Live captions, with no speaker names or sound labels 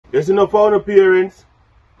There's enough for our parents.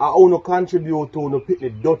 I want to contribute to no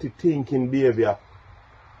pitney dirty thinking behavior.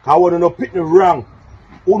 Cause when no pitney wrong,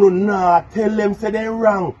 you nah tell them say they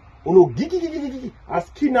wrong. You gigi and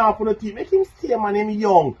skin off on the teeth. Make him stay, man, him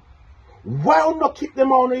young. Why you not keep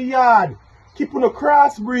them on the yard? Keep on the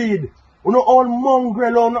crossbreed. You know all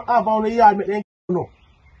mongrel on the have on the yard, make them know.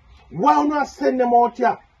 Why you not send them out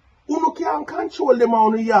here? You can't control them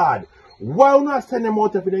on the yard. Why you not send them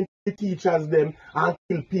out here for them teachers them and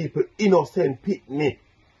kill people innocent pitney?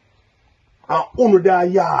 And under their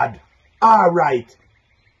yard. Alright.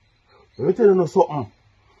 Let me tell you something.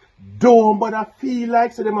 Don't bother feel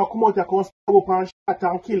like so them a come out here come stab up and shot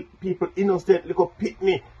and kill people innocent little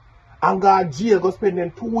pitney. And go to jail, go spend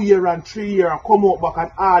them 2 years and 3 years and come out back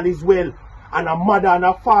and all is well. And a mother and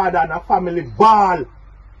a father and a family ball.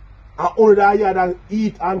 And under their yard and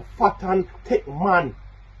eat and fat and take man.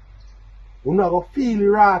 You not go feel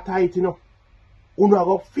rat tight, you know. You not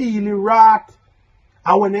go feel rat.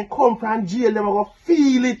 And when they come from jail, them go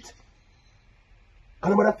feel it.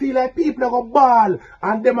 And them feel like people are go ball.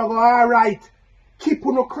 And them are go alright. Keep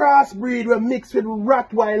on a crossbreed we mix with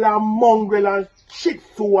Rottweiler and mongrel and Shih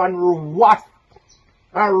Tzu and wasp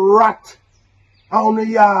and rat on the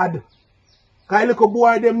yard. Cause little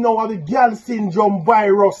boy them now have the girl syndrome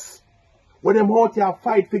virus. When them out here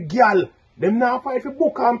fight for girl. Them now fight for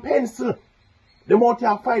book and pencil. Them out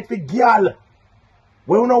here fight for girl.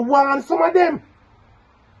 When we don't want some of them.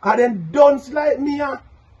 Cause them dunce like me.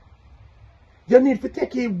 You need to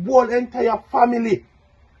take a whole entire family.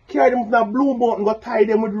 Carry them to the blue mountain, go tie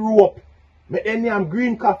them with rope. Make them name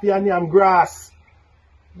green coffee and name grass.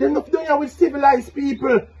 Them not doing it with civilized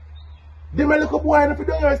people. Them a little boy not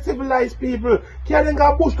doing it with civilized people. Carry them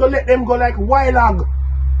go bush, go let them go like wild hog.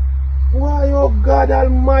 Why, oh God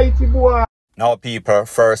almighty, boy. Now, people,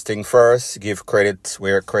 first thing first, give credit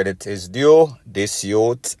where credit is due. This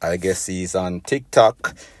youth, I guess he's on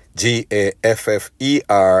TikTok, GAFFER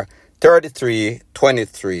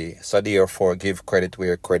 3323. So therefore, give credit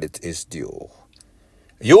where credit is due.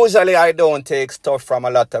 Usually, I don't take stuff from a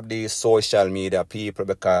lot of these social media people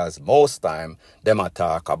because most time, them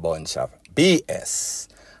talk a bunch of BS.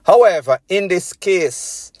 However, in this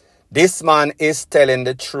case, this man is telling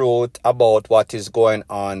the truth about what is going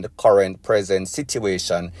on, the current present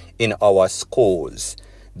situation in our schools.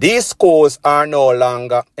 These schools are no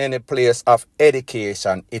longer any place of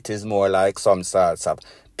education. It is more like some sorts of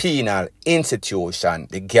penal institution,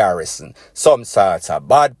 the garrison, some sorts of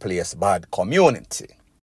bad place, bad community.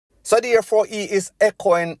 So therefore, he is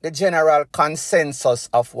echoing the general consensus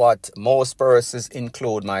of what most persons,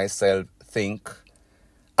 include myself, think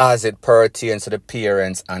as it pertains to the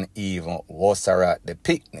parents and even Wassarat the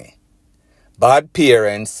picnic. Bad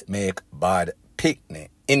parents make bad picnic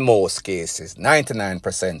in most cases,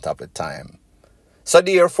 99% of the time. So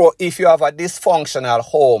therefore, if you have a dysfunctional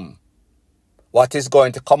home, what is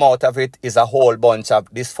going to come out of it is a whole bunch of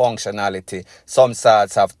dysfunctionality, some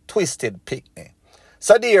sorts of twisted picnic.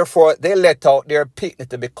 So therefore, they let out their picnic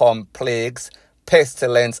to become plagues,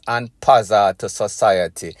 pestilence and hazard to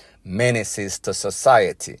society, menaces to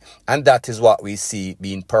society. And that is what we see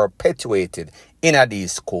being perpetuated in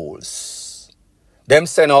these schools. Them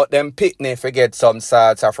send out them picnic to get some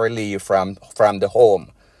sorts of relief from the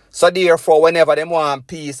home. So therefore, whenever them want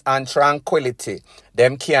peace and tranquility,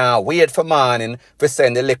 them can't wait for morning to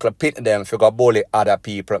send the little picnic them to go bully other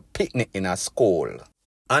people picnic in a school.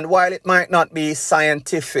 And while it might not be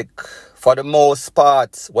scientific, for the most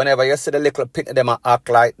part, whenever you see the little picnic them act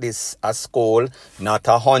like this at school, not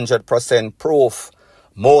 100% proof.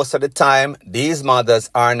 Most of the time, these mothers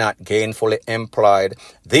are not gainfully employed.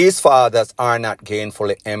 These fathers are not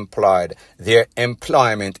gainfully employed. Their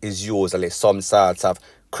employment is usually some sorts of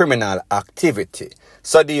criminal activity.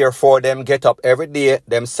 So therefore, them get up every day,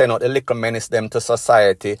 them send out the little menace them to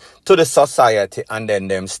the society, and then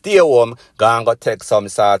them stay home, go and go take some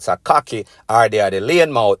sorts of cocky, or they are the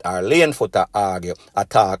lane mouth or lane foot to argue,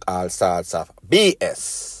 attack all sorts of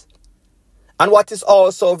BS. And what is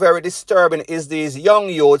also very disturbing is these young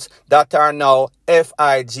youths that are now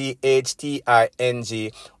FIGHTING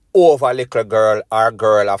over little girl or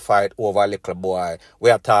girl a fight over little boy. We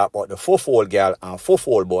are talking about the full girl and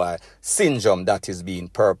full boy syndrome that is being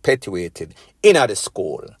perpetuated in the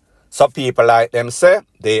school. So people like them say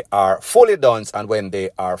they are fully done, and when they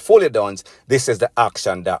are fully done, this is the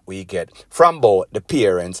action that we get from both the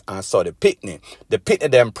parents and so the picnic. The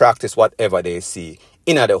picnic them practice whatever they see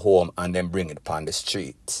in the home and then bring it upon the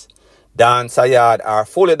streets. Dance a yard or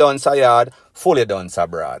fully dance a yard, fully dance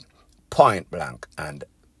abroad. Point blank and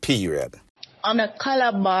period. On a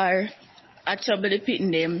Calabar I trouble the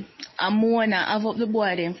pitting them. And Mona have up the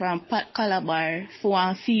boy them from Calabar for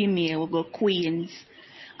one female we go Queens.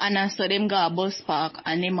 And I saw them go a bus park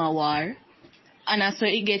and them a war. And I saw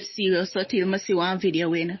it get serious so till I see one video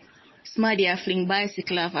when Smaddy a fling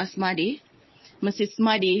bicycle off a Smaddy. I see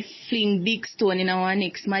Smaddy fling big stone in our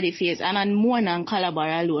neck Smaddy face. And then Mona and Calabar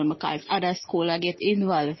alone because other school I get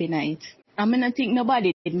involved in it. I mean I think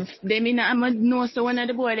nobody did. I know so one of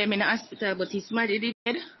the boy them in the hospital but his Smaddy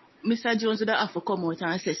did. Mr. Jones would have to come out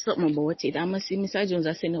and say something about it. I must see Mr. Jones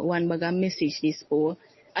has sent one bag of message this for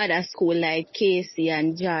other school like Casey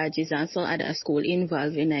and George's and some other school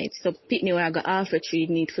involved in it. So Pitney where I got half a tree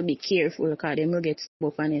need to be careful because they will get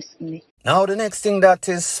stuck honestly. Now the next thing that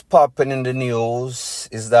is popping in the news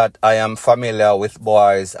is that I am familiar with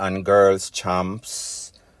boys and girls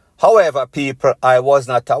champs. However, people, I was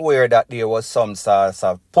not aware that there was some sort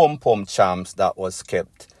of pom-pom champs that was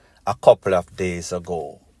kept a couple of days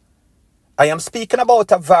ago. I am speaking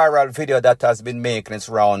about a viral video that has been making its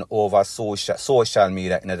round over social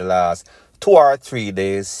media in the last 2 or 3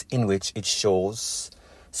 days, in which it shows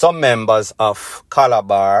some members of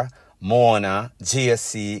Calabar, Mona,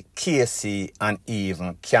 JC, KC, and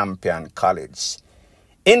even Campion College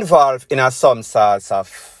involved in some sorts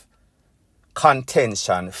of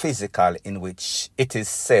contention, physical, in which it is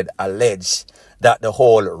said, alleged, that the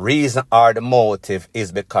whole reason or the motive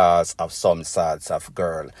is because of some sorts of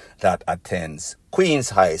girl that attends Queen's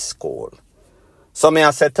High School. So I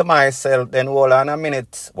said to myself, then hold on a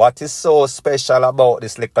minute, what is so special about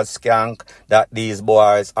this little skank that these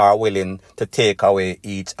boys are willing to take away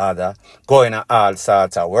each other, going to all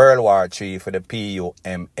sorts of World War III for the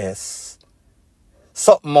PUMS?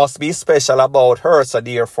 Something must be special about her, so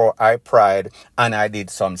therefore I pried and I did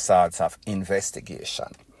some sorts of investigation.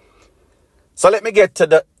 So let me get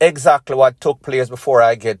to exactly what took place before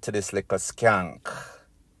I get to this little skank.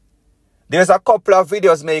 There's a couple of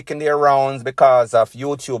videos making their rounds because of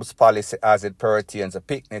YouTube's policy as it pertains to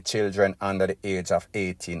picnic children under the age of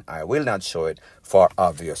 18. I will not show it for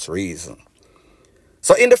obvious reason.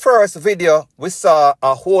 So in the first video, we saw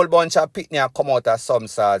a whole bunch of picnic come out of some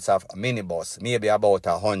sorts of minibus, maybe about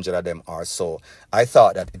 100 of them or so. I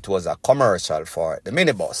thought that it was a commercial for the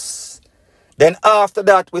minibus. Then after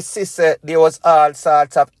that, we see there was all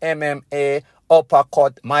sorts of MMA,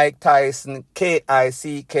 uppercut, Mike Tyson,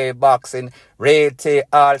 KICK boxing, Ray,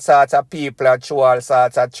 all sorts of people through all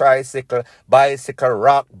sorts of tricycle, bicycle,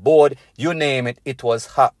 rock, board, you name it, it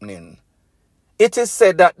was happening. It is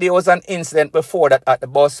said that there was an incident before that at the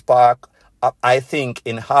bus park, I think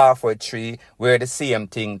in Halfway Tree, where the same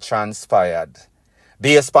thing transpired.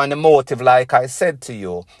 Based upon the motive, like I said to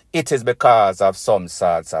you, it is because of some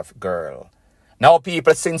sorts of girl. Now,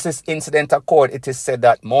 people, since this incident occurred, it is said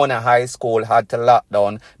that Mona High School had to lock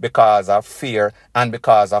down because of fear and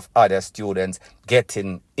because of other students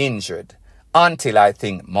getting injured. Until, I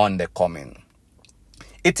think, Monday coming.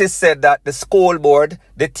 It is said that the school board,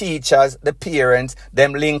 the teachers, the parents,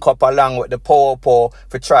 them link up along with the po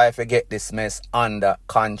for try to get this mess under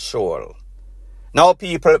control. Now,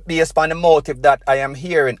 people, based on the motive that I am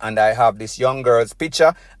hearing and I have this young girl's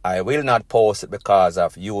picture, I will not post it because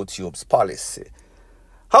of YouTube's policy.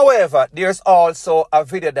 However, there's also a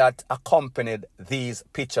video that accompanied these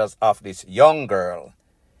pictures of this young girl.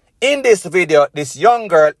 In this video, this young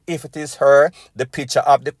girl, if it is her, the picture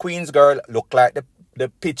of the Queen's girl look like the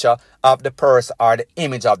picture of the purse or the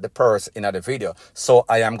image of the purse in the video. So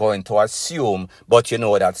I am going to assume, but you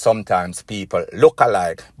know that sometimes people look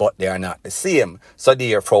alike, but they are not the same. So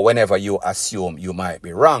therefore, whenever you assume, you might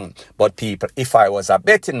be wrong. But people, if I was a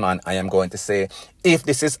betting man, I am going to say, if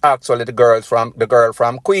this is actually the girl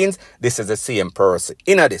from Queens, this is the same person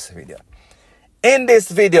in this video. In this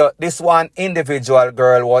video, this one individual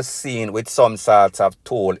girl was seen with some sorts of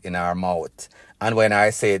tool in her mouth. And when I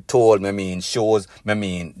say tool, I mean shoes, I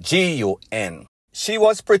mean G-U-N. She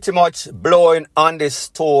was pretty much blowing on this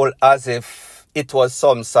tool as if it was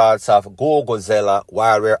some sorts of Gogozilla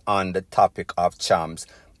while we're on the topic of champs.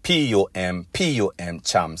 P-U-M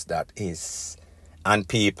champs, that is. And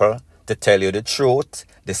people, to tell you the truth,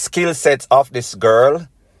 the skill sets of this girl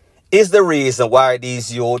is the reason why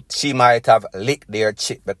these youth, she might have licked their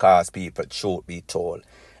chip because people, truth be told.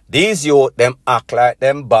 These youth, them act like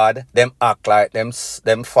them bad, them act like them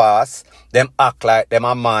fast, them act like them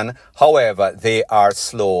a man. However, they are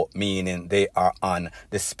slow, meaning they are on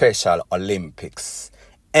the Special Olympics.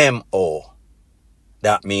 M.O.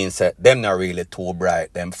 That means that them not really too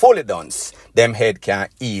bright, them fully dunce. Them head can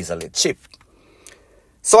easily chip.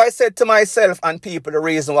 So I said to myself and people, the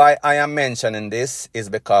reason why I am mentioning this is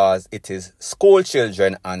because it is school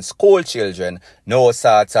children and school children, no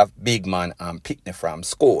sorts of big man and picnic from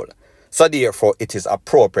school. So therefore, it is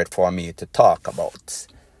appropriate for me to talk about.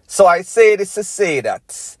 So I say this to say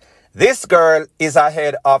that this girl is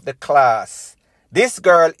ahead of the class. This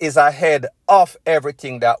girl is ahead of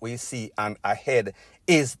everything that we see, and ahead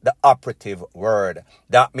is the operative word.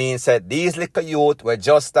 That means that these little youth will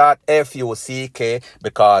just start FUCK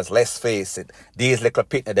because let's face it, these little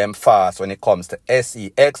pitney them fast when it comes to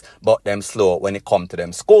SEX, but them slow when it comes to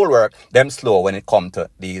them schoolwork, them slow when it comes to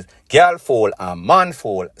these girlful and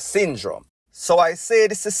manful syndrome. So I say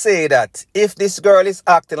this to say that if this girl is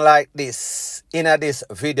acting like this in this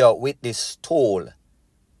video with this tool,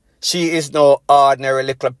 she is no ordinary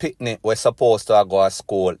little pitney we're supposed to go to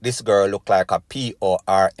school. This girl look like a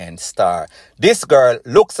PORN star. This girl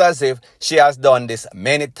looks as if she has done this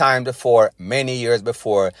many times before, many years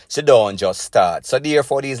before. She don't just start. So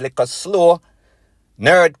therefore, these little slow,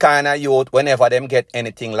 nerd kind of youth, whenever them get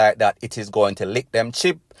anything like that, it is going to lick them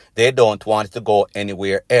chip. They don't want it to go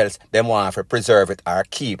anywhere else. They want to preserve it or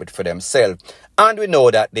keep it for themselves. And we know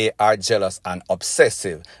that they are jealous and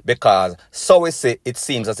obsessive because, so we say, it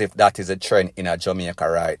seems as if that is a trend in Jamaica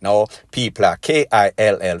right now. People are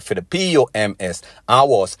KILL for the PUMS and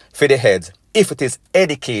WAS for the heads. If it is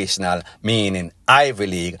educational, meaning Ivy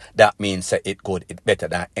League, that means that it good, it better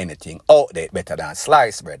than anything out there, better than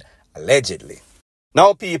sliced bread, allegedly.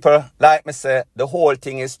 Now, people, like me say, the whole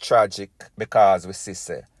thing is tragic because we see,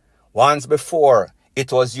 say, once before,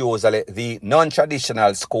 it was usually the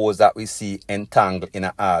non-traditional schools that we see entangled in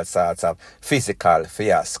all sorts of physical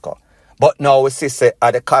fiasco. But now we see, say,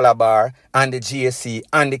 at the Calabar and the GSC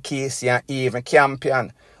and the KC and even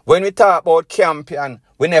Campion. When we talk about Campion,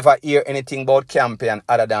 we never hear anything about Campion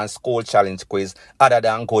other than school challenge quiz, other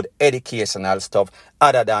than good educational stuff,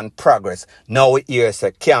 other than progress. Now we hear,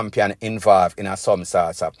 say, Campion involved in some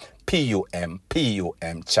sorts of PUM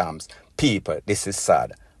champs. People, this is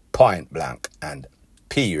sad. Point blank and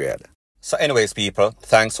period. So anyways, people,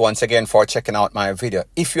 thanks once again for checking out my video.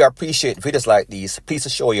 If you appreciate videos like these,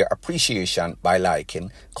 please show your appreciation by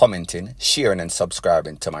liking, commenting, sharing and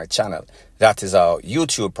subscribing to my channel. That is how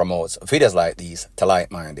YouTube promotes videos like these to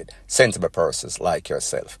like-minded, sensible persons like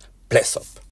yourself. Bless up.